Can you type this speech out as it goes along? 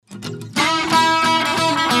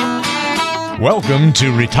Welcome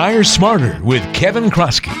to Retire Smarter with Kevin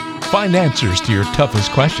Kroskey. Find answers to your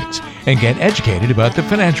toughest questions and get educated about the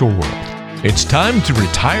financial world. It's time to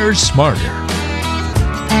retire smarter.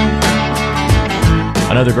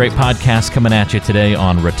 Another great podcast coming at you today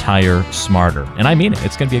on Retire Smarter. And I mean it.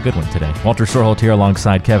 It's going to be a good one today. Walter Storholt here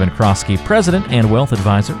alongside Kevin Kroskey, President and Wealth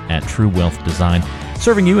Advisor at True Wealth Design,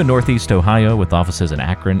 serving you in Northeast Ohio with offices in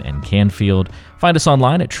Akron and Canfield. Find us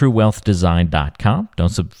online at truewealthdesign.com.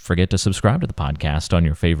 Don't forget to subscribe to the podcast on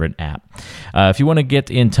your favorite app. If you want to get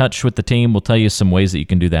in touch with the team, we'll tell you some ways that you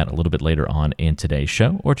can do that a little bit later on in today's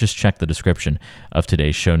show, or just check the description of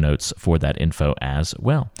today's show notes for that info as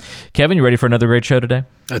well. Kevin, you ready for another great show today?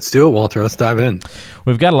 Let's do it, Walter. Let's dive in.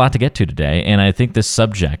 We've got a lot to get to today, and I think this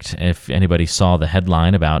subject, if anybody saw the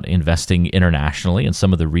headline about investing internationally and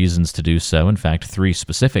some of the reasons to do so, in fact, 3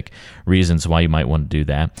 specific reasons why you might want to do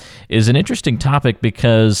that, is an interesting topic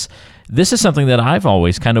because this is something that I've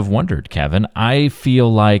always kind of wondered, Kevin. I feel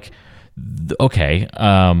like,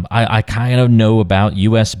 I kind of know about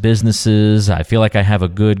U.S. businesses. I feel like I have a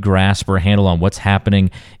good grasp or handle on what's happening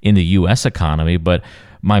in the U.S. economy, but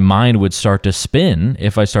my mind would start to spin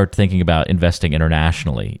if I start thinking about investing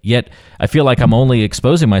internationally. Yet, I feel like I'm only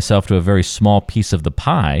exposing myself to a very small piece of the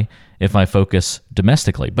pie if I focus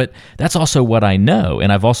domestically. But that's also what I know,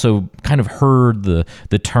 and I've also kind of heard the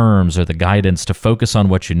terms or the guidance to focus on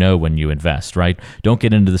what you know when you invest, right? Don't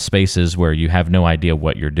get into the spaces where you have no idea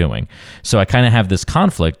what you're doing. So I kind of have this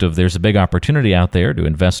conflict of there's a big opportunity out there to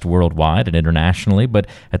invest worldwide and internationally, but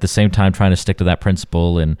at the same time trying to stick to that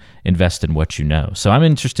principle and invest in what you know. So I'm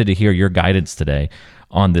interested to hear your guidance today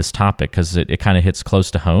on this topic because it kind of hits close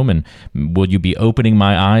to home, and will you be opening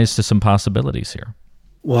my eyes to some possibilities here?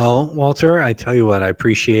 Well, Walter, I tell you what, I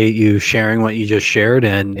appreciate you sharing what you just shared.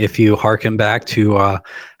 And if you hearken back to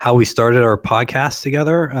how we started our podcast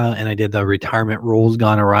together, and I did the Retirement Rules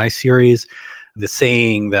Gone Awry series, the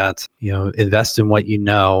saying that, invest in what you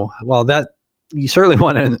know, well, that you certainly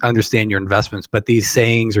want to understand your investments, but these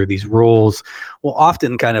sayings or these rules will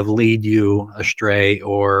often kind of lead you astray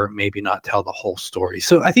or maybe not tell the whole story.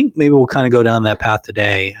 So I think maybe we'll kind of go down that path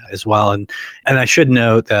today as well. And I should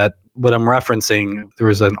note that what I'm referencing, there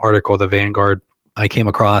was an article, The Vanguard, I came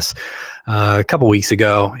across a couple weeks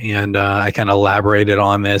ago, and I kind of elaborated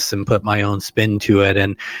on this and put my own spin to it.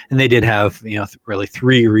 And they did have, really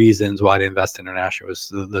 3 reasons why to invest internationally was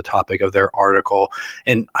the topic of their article.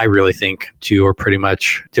 And I really think 2 are pretty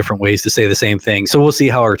much different ways to say the same thing. So we'll see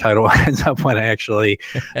how our title ends up when I actually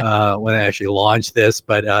launch this.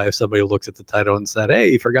 But if somebody looks at the title and said,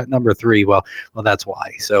 "Hey, you forgot number 3," well, that's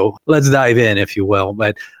why. So let's dive in, if you will.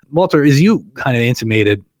 But Walter, as you kind of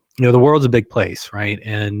intimated, the world's a big place, right?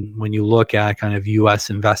 And when you look at kind of U.S.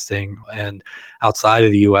 investing and outside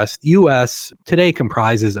of the U.S. today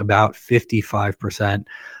comprises about 55%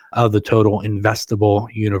 of the total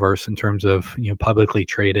investable universe in terms of, publicly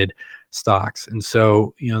traded stocks. And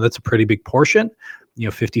so, that's a pretty big portion,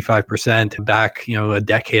 55% back, a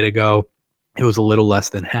decade ago. It was a little less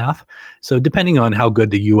than half. So depending on how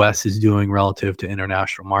good the U.S. is doing relative to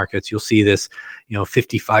international markets, you'll see this,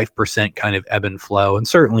 55% kind of ebb and flow. And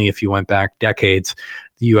certainly if you went back decades,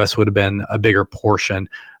 the U.S. would have been a bigger portion.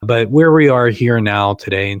 But where we are here now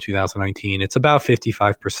today in 2019, it's about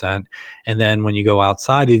 55%. And then when you go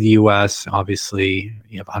outside of the U.S., obviously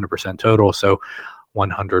you have 100% total. So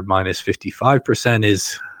 100 minus 55%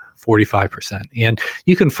 is 45%. And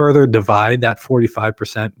you can further divide that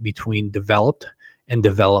 45% between developed and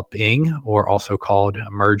developing, or also called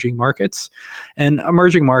emerging markets. And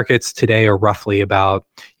emerging markets today are roughly about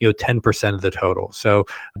 10% of the total. So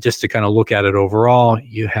just to kind of look at it overall,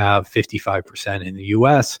 you have 55% in the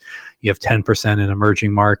US, you have 10% in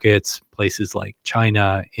emerging markets, places like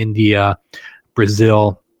China, India,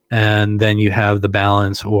 Brazil, and then you have the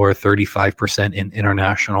balance, or 35% in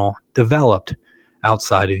international developed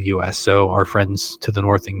outside of the U.S. So our friends to the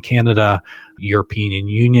north in Canada, European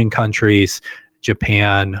Union countries,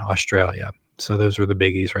 Japan, Australia. So those are the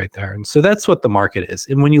biggies right there. And so that's what the market is.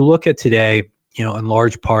 And when you look at today, in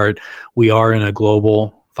large part, we are in a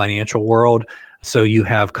global financial world. So you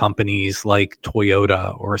have companies like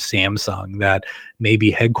Toyota or Samsung that may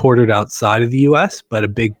be headquartered outside of the U.S., but a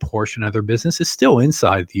big portion of their business is still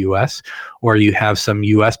inside the U.S. Or you have some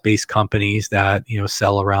U.S.-based companies that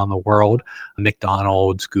sell around the world,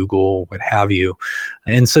 McDonald's, Google, what have you.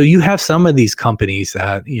 And so you have some of these companies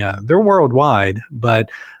that they're worldwide, but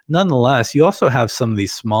nonetheless, you also have some of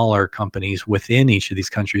these smaller companies within each of these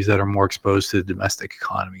countries that are more exposed to the domestic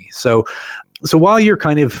economy. So while you're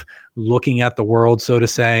kind of looking at the world, so to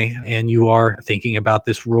say, and you are thinking about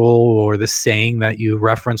this rule or this saying that you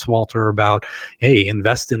reference, Walter, about, hey,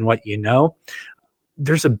 invest in what you know,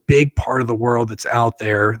 there's a big part of the world that's out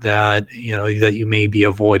there that, that you may be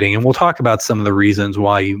avoiding. And we'll talk about some of the reasons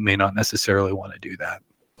why you may not necessarily want to do that.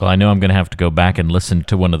 Well, I know I'm going to have to go back and listen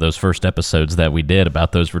to one of those first episodes that we did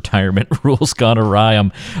about those retirement rules gone awry.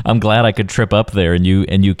 I'm glad I could trip up there and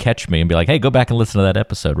you catch me and be like, hey, go back and listen to that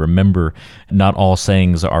episode. Remember, not all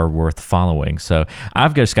sayings are worth following. So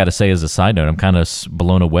I've just got to say, as a side note, I'm kind of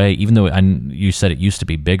blown away. Even though you said it used to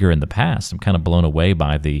be bigger in the past, I'm kind of blown away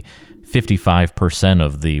by the 55%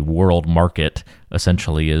 of the world market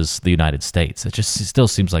essentially is the United States. It just still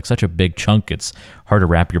seems like such a big chunk. It's hard to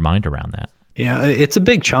wrap your mind around that. Yeah, it's a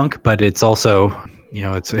big chunk, but it's also,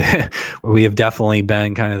 it's we have definitely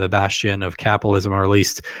been kind of the bastion of capitalism, or at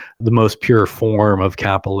least the most pure form of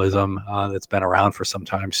capitalism that's been around for some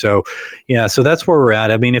time. So, so that's where we're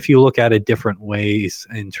at. I mean, if you look at it different ways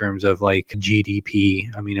in terms of like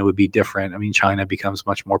GDP, I mean, it would be different. I mean, China becomes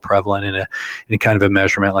much more prevalent in a kind of a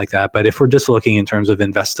measurement like that. But if we're just looking in terms of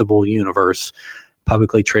investable universe,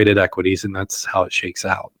 publicly traded equities, and that's how it shakes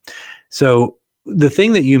out. So the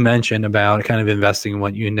thing that you mentioned about kind of investing in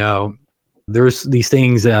what you know, there's these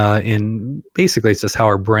things in basically it's just how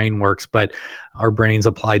our brain works, but our brains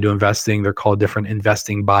applied to investing, they're called different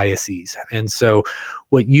investing biases. And so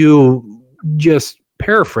what you just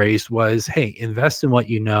paraphrased was, hey, invest in what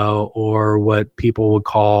you know, or what people would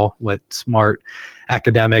call, what smart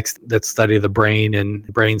academics that study the brain and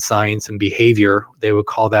brain science and behavior, they would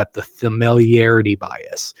call that the familiarity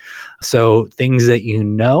bias. So things that you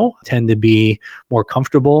know tend to be more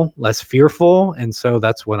comfortable, less fearful. And so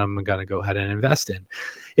that's what I'm going to go ahead and invest in.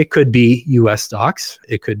 It could be US stocks.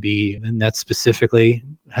 It could be, and that specifically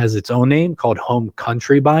has its own name called home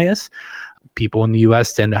country bias. People in the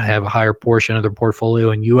US tend to have a higher portion of their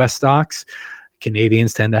portfolio in US stocks.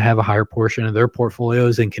 Canadians tend to have a higher portion of their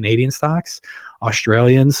portfolios in Canadian stocks.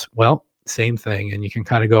 Australians, well, same thing. And you can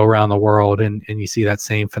kind of go around the world and you see that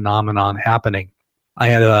same phenomenon happening. I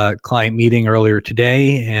had a client meeting earlier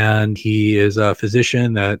today, and he is a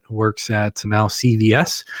physician that works at now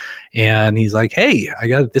CVS. And he's like, hey, I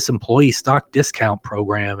got this employee stock discount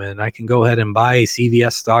program, and I can go ahead and buy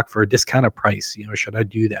CVS stock for a discounted price. Should I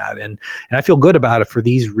do that? And I feel good about it for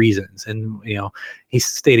these reasons. And, he's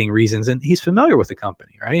stating reasons, and he's familiar with the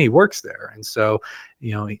company, right? He works there. And so,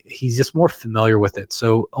 he's just more familiar with it.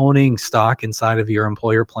 So owning stock inside of your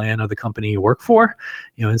employer plan of the company you work for,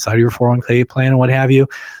 inside of your 401k plan and what have you,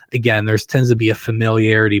 again, there tends to be a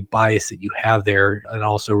familiarity bias that you have there, and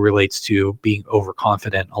also relates to being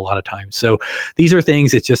overconfident a lot of times. So these are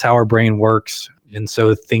things, it's just how our brain works. And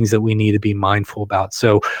so things that we need to be mindful about.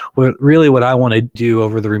 So what I want to do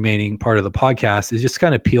over the remaining part of the podcast is just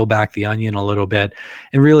kind of peel back the onion a little bit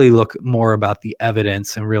and really look more about the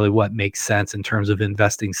evidence and really what makes sense in terms of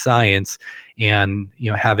investing science and,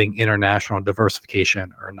 having international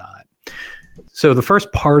diversification or not. So the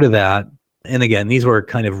first part of that, and again, these were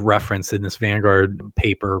kind of referenced in this Vanguard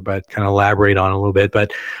paper, but kind of elaborate on a little bit,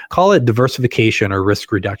 but call it diversification or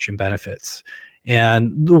risk reduction benefits.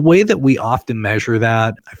 And the way that we often measure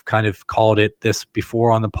that, I've kind of called it this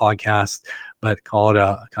before on the podcast, but call it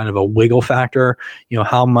a kind of a wiggle factor.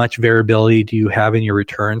 How much variability do you have in your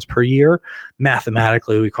returns per year?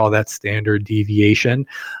 Mathematically, we call that standard deviation.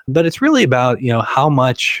 But it's really about, how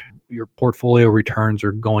much your portfolio returns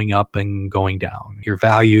are going up and going down. Your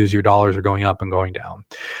values, your dollars are going up and going down.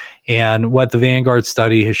 And what the Vanguard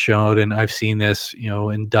study has shown, and I've seen this,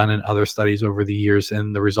 and done in other studies over the years,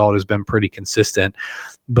 and the result has been pretty consistent.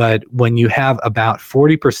 But when you have about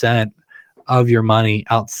 40% of your money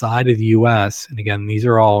outside of the US, and again, these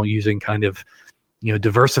are all using kind of,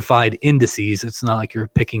 diversified indices. It's not like you're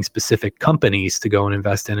picking specific companies to go and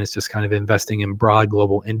invest in. It's just kind of investing in broad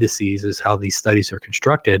global indices is how these studies are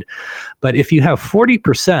constructed. But if you have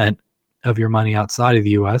 40% of your money outside of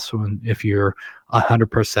the US, if you're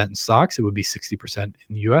 100% in stocks, it would be 60% in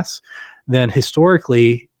the US, then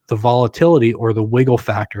historically the volatility or the wiggle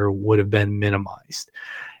factor would have been minimized.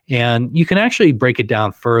 And you can actually break it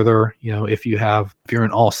down further, if you're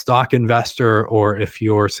an all stock investor, or if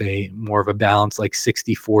you're, say, more of a balance like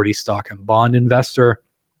 60-40 stock and bond investor,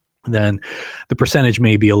 then the percentage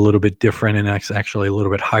may be a little bit different, and it's actually a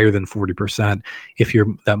little bit higher than 40% if you're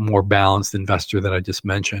that more balanced investor that I just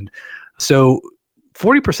mentioned. So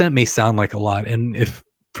 40% may sound like a lot. And if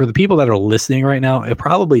for the people that are listening right now, it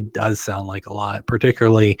probably does sound like a lot,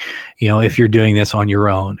 particularly, if you're doing this on your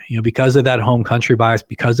own, because of that home country bias,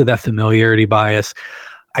 because of that familiarity bias.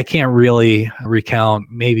 I can't really recount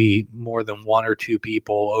maybe more than one or two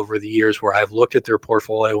people over the years where I've looked at their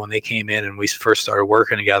portfolio when they came in and we first started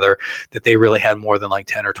working together, that they really had more than like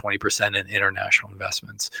 10 or 20% in international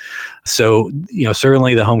investments. So,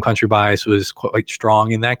 certainly the home country bias was quite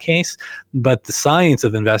strong in that case, but the science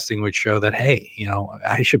of investing would show that, hey,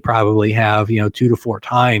 I should probably have, 2 to 4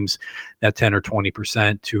 times that 10 or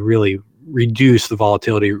 20% to really reduce the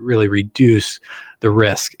volatility, really reduce the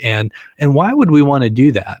risk. And why would we want to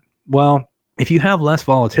do that? Well, if you have less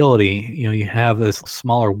volatility, you have this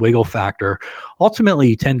smaller wiggle factor, ultimately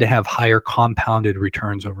you tend to have higher compounded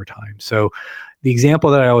returns over time. So the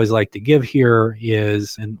example that I always like to give here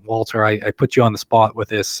is, and Walter, I put you on the spot with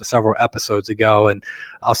this several episodes ago, and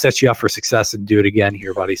I'll set you up for success and do it again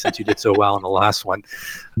here, buddy, since you did so well in the last one.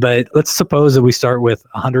 But let's suppose that we start with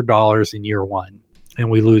 $100 in year one and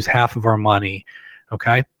we lose half of our money,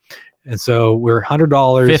 okay? And so we're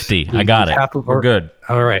 $100. 50. I got it. We're good.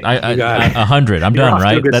 All right. I got it. 100. I'm done,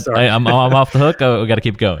 right? I'm off the hook. We got to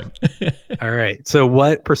keep going. All right. So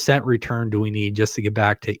what percent return do we need just to get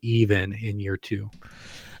back to even in year two?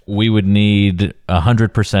 We would need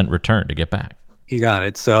 100% return to get back. You got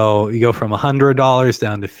it. So you go from $100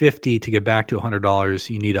 down to 50 to get back to $100.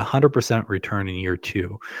 You need 100% return in year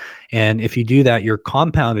two. And if you do that, your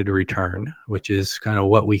compounded return, which is kind of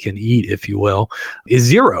what we can eat, if you will, is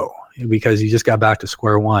zero, because you just got back to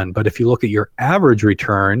square one. But if you look at your average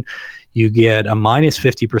return, you get a minus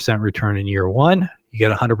 50% return in year one. You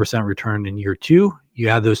get 100% return in year two. You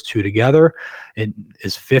add those two together, it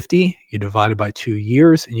is 50. You divide it by 2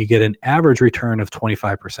 years, and you get an average return of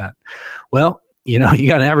 25%. Well, you got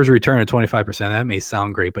an average return of 25%. That may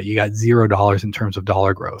sound great, but you got $0 in terms of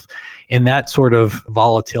dollar growth. And that sort of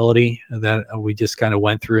volatility that we just kind of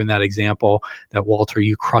went through in that example, that Walter,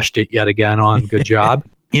 you crushed it yet again on. Good job.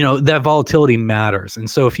 That volatility matters. And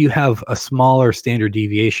so if you have a smaller standard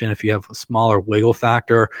deviation, if you have a smaller wiggle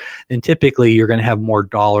factor, then typically you're going to have more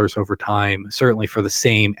dollars over time. Certainly for the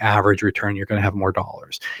same average return, you're going to have more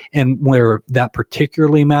dollars. And where that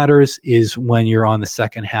particularly matters is when you're on the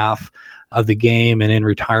second half of the game and in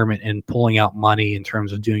retirement and pulling out money in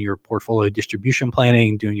terms of doing your portfolio distribution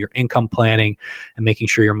planning, doing your income planning, and making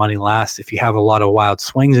sure your money lasts. If you have a lot of wild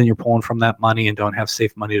swings and you're pulling from that money and don't have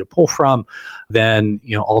safe money to pull from, then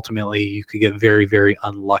ultimately you could get very, very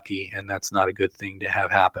unlucky, and that's not a good thing to have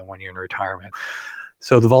happen when you're in retirement.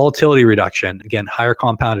 So the volatility reduction, again, higher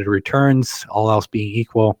compounded returns, all else being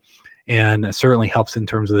equal, and it certainly helps in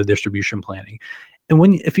terms of the distribution planning. And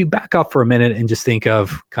if you back up for a minute and just think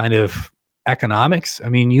of kind of economics, I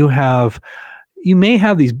mean, you may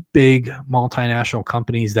have these big multinational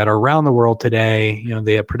companies that are around the world today.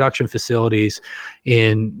 They have production facilities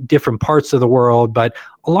in different parts of the world, but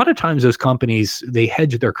a lot of times those companies, they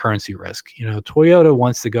hedge their currency risk. Toyota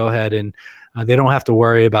wants to go ahead and they don't have to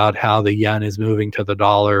worry about how the yen is moving to the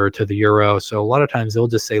dollar or to the euro. So a lot of times they'll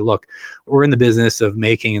just say, look, we're in the business of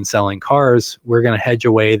making and selling cars. We're going to hedge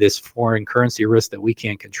away this foreign currency risk that we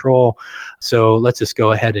can't control. So let's just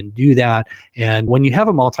go ahead and do that. And when you have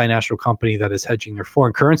a multinational company that is hedging their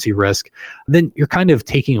foreign currency risk, then you're kind of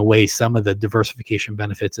taking away some of the diversification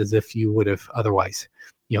benefits as if you would have otherwise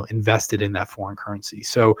invested in that foreign currency.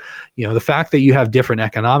 So, the fact that you have different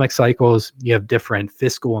economic cycles, you have different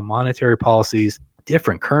fiscal and monetary policies,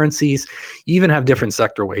 different currencies, you even have different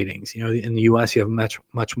sector weightings. In the US, you have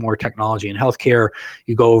much more technology and healthcare.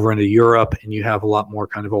 You go over into Europe and you have a lot more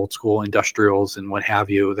kind of old school industrials and what have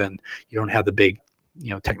you. Then you don't have the big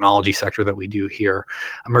technology sector that we do here.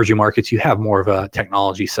 Emerging markets, you have more of a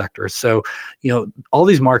technology sector. So, all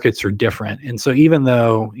these markets are different. And so even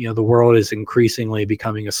though, the world is increasingly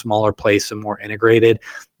becoming a smaller place and more integrated,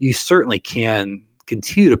 you certainly can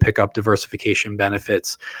continue to pick up diversification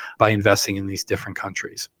benefits by investing in these different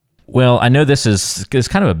countries. Well, I know this is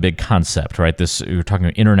kind of a big concept, right? You're talking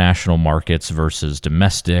international markets versus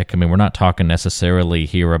domestic. I mean, we're not talking necessarily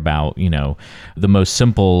here about, the most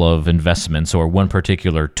simple of investments or one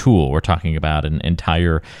particular tool. We're talking about an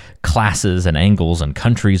entire classes and angles and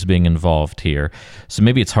countries being involved here. So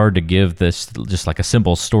maybe it's hard to give this just like a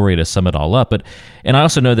simple story to sum it all up. And I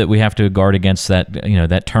also know that we have to guard against that,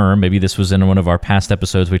 that term. Maybe this was in one of our past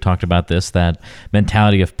episodes. We talked about this, that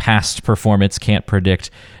mentality of past performance can't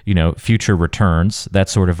predict, future returns, that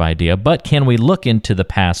sort of idea. But can we look into the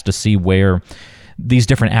past to see where these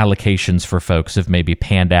different allocations for folks have maybe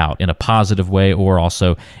panned out in a positive way or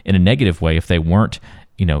also in a negative way if they weren't,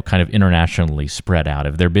 kind of internationally spread out?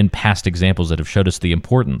 Have there been past examples that have showed us the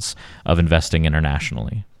importance of investing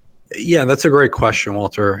internationally? Yeah, that's a great question,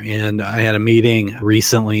 Walter. And I had a meeting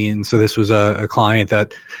recently, and so this was a client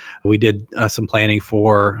that We did some planning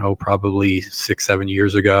for, probably 6-7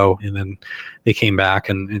 years ago. And then they came back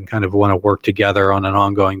and kind of want to work together on an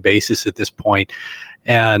ongoing basis at this point.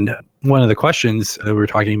 And one of the questions that we were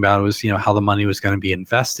talking about was, how the money was going to be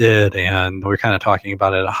invested. And we're kind of talking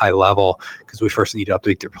about it at a high level because we first need to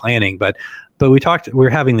update their planning. But we were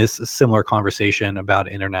having this similar conversation about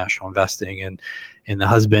international investing, and the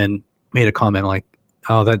husband made a comment like,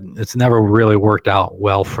 "Oh, that it's never really worked out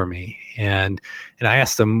well for me." And I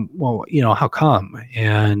asked him, "Well, how come?"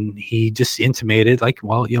 And he just intimated like,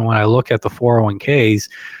 "Well, when I look at the 401ks,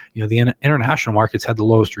 the international markets had the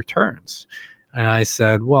lowest returns." And I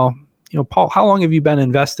said, "Well, Paul, how long have you been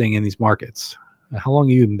investing in these markets? How long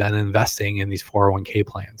have you been investing in these 401k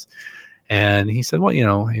plans?" And he said, "Well,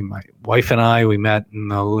 my wife and I, we met in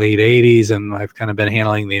the late 80s, and I've kind of been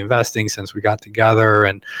handling the investing since we got together.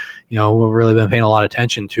 And, we've really been paying a lot of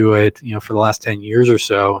attention to it, for the last 10 years or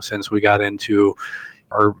so since we got into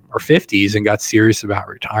our 50s and got serious about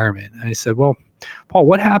retirement." And I said, "Well, Paul,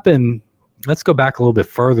 what happened? Let's go back a little bit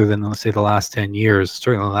further than, let's say, the last 10 years.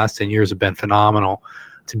 Certainly the last 10 years have been phenomenal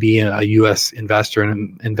to be a U.S. investor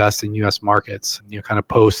and invest in U.S. markets, kind of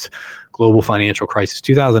post global financial crisis.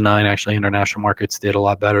 2009, actually, international markets did a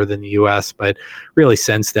lot better than the U.S., but really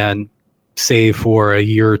since then, save for a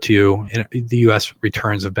year or two, the U.S.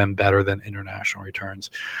 returns have been better than international returns."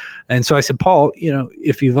 And so I said, "Paul,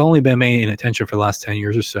 if you've only been paying attention for the last 10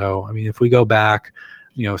 years or so, I mean, if we go back,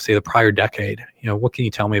 say the prior decade, what can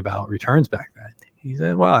you tell me about returns back then?" He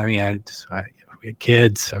said, "Well, I mean, we had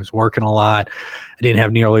kids, I was working a lot, I didn't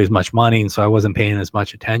have nearly as much money, and so I wasn't paying as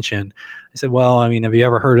much attention." I said, "Well, I mean, have you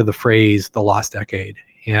ever heard of the phrase, the lost decade?"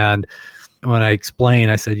 And when I explained,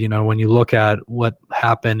 I said, when you look at what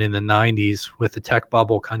happened in the 90s with the tech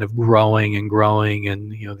bubble kind of growing and,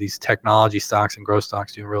 these technology stocks and growth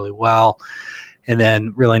stocks doing really well. And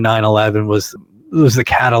then really 9/11 was the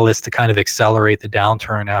catalyst to kind of accelerate the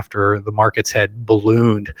downturn after the markets had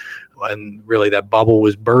ballooned, and really that bubble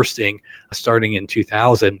was bursting starting in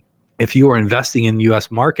 2000. If you were investing in U.S.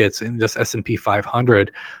 markets in this S&P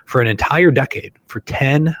 500 for an entire decade, for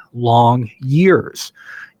 10 long years,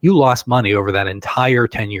 you lost money over that entire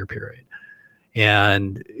 10-year period.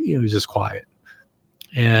 And it was just quiet.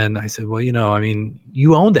 And I said, "Well, I mean,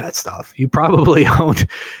 you owned that stuff. You probably owned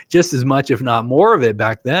just as much, if not more of it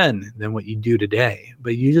back then than what you do today,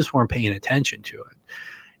 but you just weren't paying attention to it."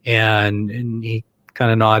 And he kind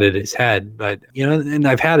of nodded his head. But, and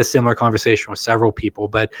I've had a similar conversation with several people,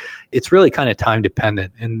 but it's really kind of time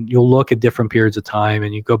dependent. And you'll look at different periods of time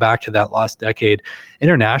and you go back to that last decade,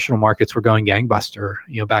 international markets were going gangbuster,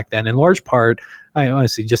 back then, in large part, I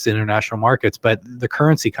honestly just international markets, but the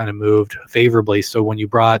currency kind of moved favorably. So when you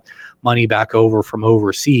brought money back over from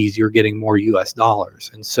overseas, you're getting more US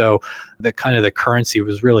dollars. And so the currency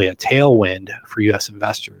was really a tailwind for US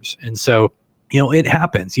investors. And so it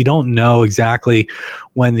happens. You don't know exactly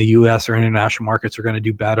when the U.S. or international markets are going to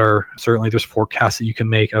do better. Certainly, there's forecasts that you can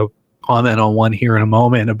make. I'll comment on one here in a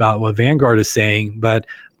moment about what Vanguard is saying. But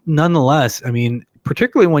nonetheless, I mean,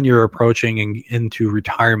 particularly when you're approaching into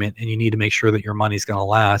retirement and you need to make sure that your money's going to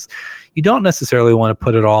last, you don't necessarily want to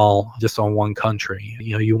put it all just on one country.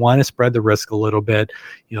 You want to spread the risk a little bit,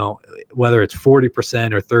 whether it's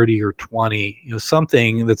 40% or 30 or 20,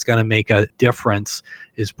 something that's going to make a difference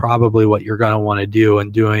is probably what you're going to want to do.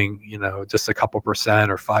 And doing, just a couple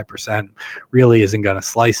percent or 5% really isn't going to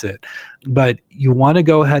slice it. But you want to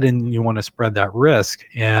go ahead and you want to spread that risk.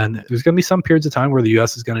 And there's going to be some periods of time where the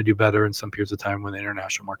U.S. is going to do better and some periods of time when the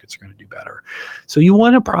international markets are going to do better. So you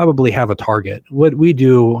want to probably have a target. What we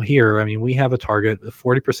do here, I mean, we have a target.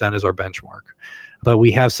 40% is our benchmark. But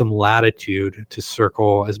we have some latitude to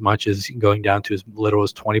circle as much as going down to as little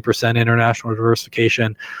as 20% international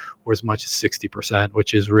diversification or as much as 60%,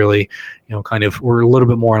 which is really, we're a little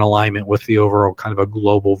bit more in alignment with the overall kind of a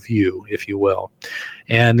global view, if you will.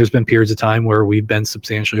 And there's been periods of time where we've been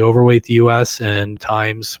substantially overweight the U.S. and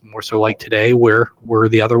times more so like today where we're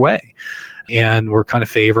the other way. And we're kind of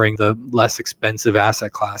favoring the less expensive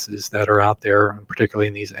asset classes that are out there, particularly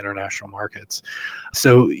in these international markets.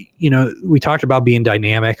 So, we talked about being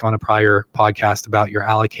dynamic on a prior podcast about your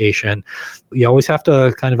allocation. You always have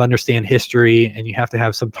to kind of understand history and you have to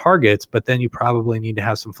have some targets, but then you probably need to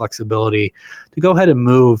have some flexibility to go ahead and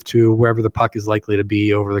move to wherever the puck is likely to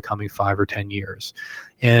be over the coming 5 or 10 years.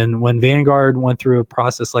 And when Vanguard went through a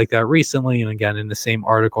process like that recently, and again, in the same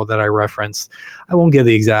article that I referenced, I won't give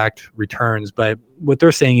the exact returns, but what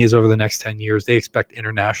they're saying is over the next 10 years, they expect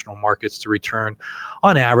international markets to return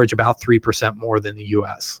on average about 3% more than the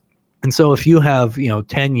US. And so if you have,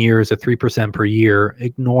 10 years at 3% per year,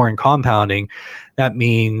 ignoring compounding, that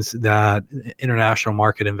means that international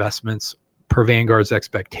market investments per Vanguard's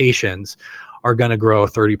expectations, are going to grow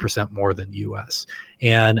 30% more than the US.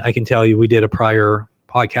 And I can tell you, we did a prior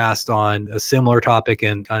podcast on a similar topic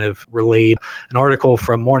and kind of relayed an article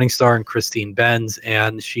from Morningstar and Christine Benz,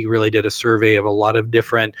 and she really did a survey of a lot of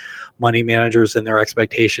different money managers and their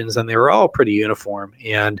expectations, and they were all pretty uniform.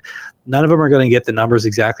 And none of them are going to get the numbers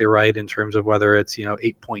exactly right in terms of whether it's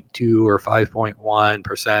 8.2 or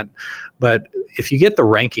 5.1%. But if you get the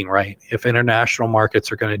ranking right, if international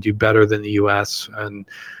markets are going to do better than the US and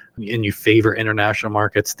you favor international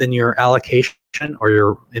markets, then your allocation or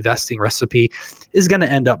your investing recipe is going to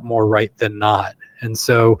end up more right than not. And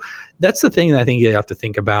so that's the thing that I think you have to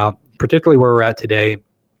think about, particularly where we're at today.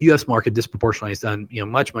 U.S. market disproportionately has done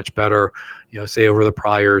much, much better, say over the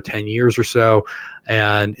prior 10 years or so,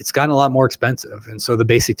 and it's gotten a lot more expensive. And so the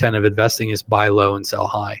basic tenet of investing is buy low and sell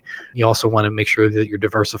high. You also want to make sure that you're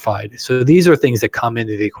diversified. So these are things that come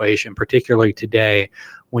into the equation, particularly today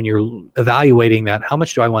when you're evaluating that, how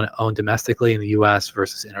much do I want to own domestically in the U.S.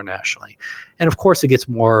 versus internationally? And of course, it gets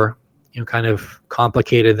more kind of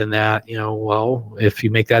complicated than that. Well, if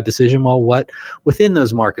you make that decision, well, what within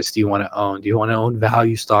those markets do you want to own? Do you want to own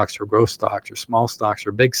value stocks or growth stocks or small stocks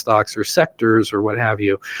or big stocks or sectors or what have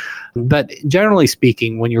you? But generally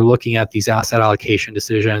speaking, when you're looking at these asset allocation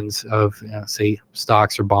decisions of, say,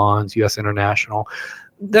 stocks or bonds, U.S. international,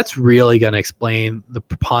 that's really going to explain the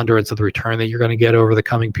preponderance of the return that you're going to get over the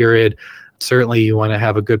coming period. Certainly you want to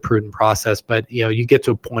have a good, prudent process, but you get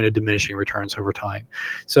to a point of diminishing returns over time.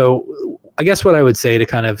 So I guess what I would say to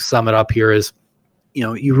kind of sum it up here is,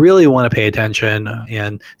 you really want to pay attention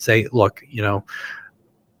and say, look,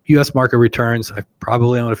 U.S. market returns, I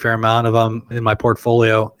probably own a fair amount of them in my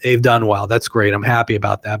portfolio. They've done well. That's great. I'm happy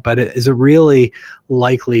about that. But is it really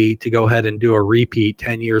likely to go ahead and do a repeat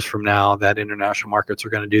 10 years from now that international markets are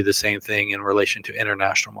going to do the same thing in relation to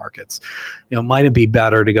international markets? Might it be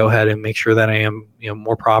better to go ahead and make sure that I am,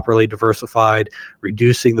 more properly diversified,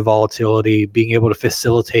 reducing the volatility, being able to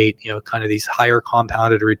facilitate, kind of these higher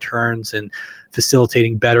compounded returns and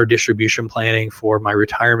facilitating better distribution planning for my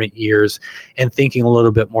retirement years and thinking a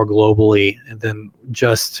little bit more globally than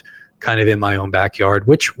just kind of in my own backyard,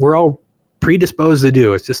 which we're all predisposed to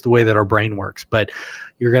do. It's just the way that our brain works. But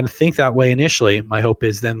you're going to think that way initially. My hope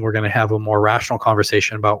is then we're going to have a more rational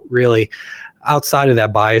conversation about really outside of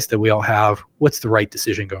that bias that we all have, what's the right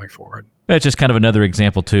decision going forward. It's just kind of another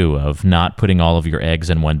example, too, of not putting all of your eggs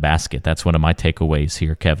in one basket. That's one of my takeaways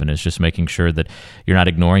here, Kevin, is just making sure that you're not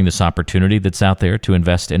ignoring this opportunity that's out there to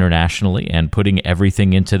invest internationally and putting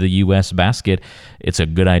everything into the U.S. basket. It's a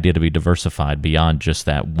good idea to be diversified beyond just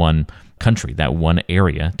that one country, that one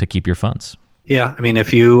area to keep your funds. Yeah, I mean,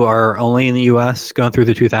 if you are only in the U.S. going through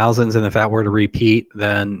the 2000s, and if that were to repeat,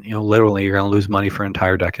 then literally you're going to lose money for an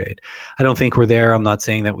entire decade. I don't think we're there. I'm not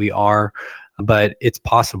saying that we are, but it's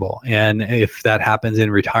possible. And if that happens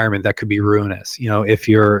in retirement, that could be ruinous. If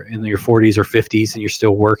you're in your 40s or 50s and you're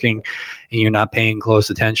still working and you're not paying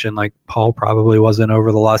close attention, like Paul probably wasn't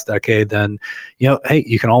over the last decade, then, hey,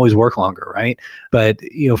 you can always work longer, right? But,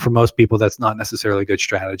 for most people, that's not necessarily a good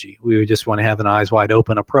strategy. We would just want to have an eyes wide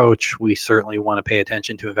open approach. We certainly want to pay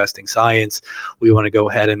attention to investing science. We want to go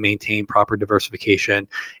ahead and maintain proper diversification.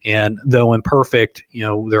 And though imperfect,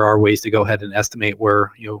 there are ways to go ahead and estimate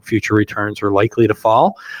where, future returns are likely to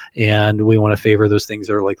fall. And we want to favor those things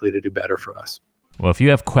that are likely to do better for us. Well, if you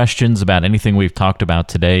have questions about anything we've talked about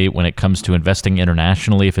today when it comes to investing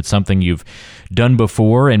internationally, if it's something you've done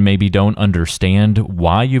before and maybe don't understand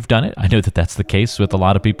why you've done it, I know that that's the case with a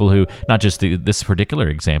lot of people who, not just this particular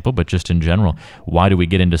example, but just in general, why do we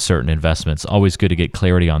get into certain investments? Always good to get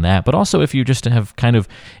clarity on that. But also if you just have kind of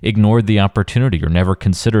ignored the opportunity or never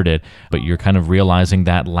considered it, but you're kind of realizing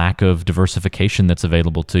that lack of diversification that's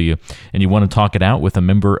available to you, and you want to talk it out with a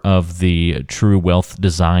member of the True Wealth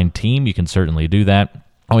Design team, you can certainly do that.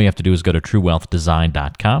 All you have to do is go to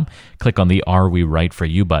truewealthdesign.com, click on the Are We Right For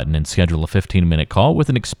You button, and schedule a 15-minute call with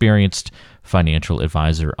an experienced financial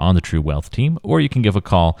advisor on the True Wealth team, or you can give a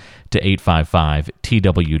call to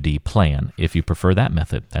 855-TWD-PLAN if you prefer that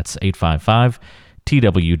method. That's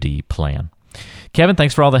 855-TWD-PLAN. Kevin,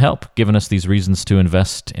 thanks for all the help, giving us these reasons to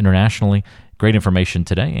invest internationally. Great information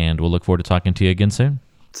today, and we'll look forward to talking to you again soon.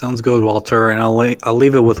 Sounds good, Walter. And I'll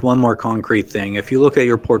leave it with one more concrete thing. If you look at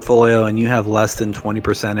your portfolio and you have less than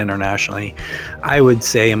 20% internationally, I would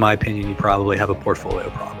say, in my opinion, you probably have a portfolio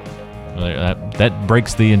problem. That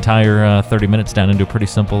breaks the entire 30 minutes down into a pretty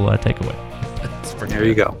simple takeaway. There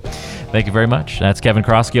you go. Thank you very much. That's Kevin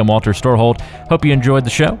Kroskey. I'm Walter Storholt. Hope you enjoyed the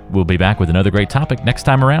show. We'll be back with another great topic next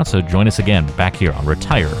time around, so join us again back here on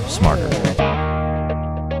Retire Smarter.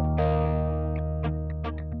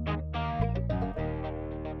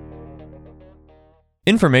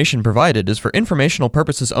 Information provided is for informational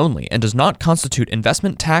purposes only and does not constitute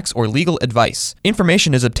investment, tax, or legal advice.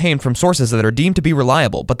 Information is obtained from sources that are deemed to be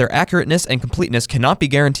reliable, but their accurateness and completeness cannot be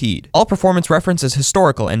guaranteed. All performance reference is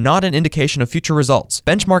historical and not an indication of future results.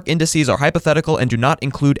 Benchmark indices are hypothetical and do not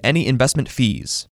include any investment fees.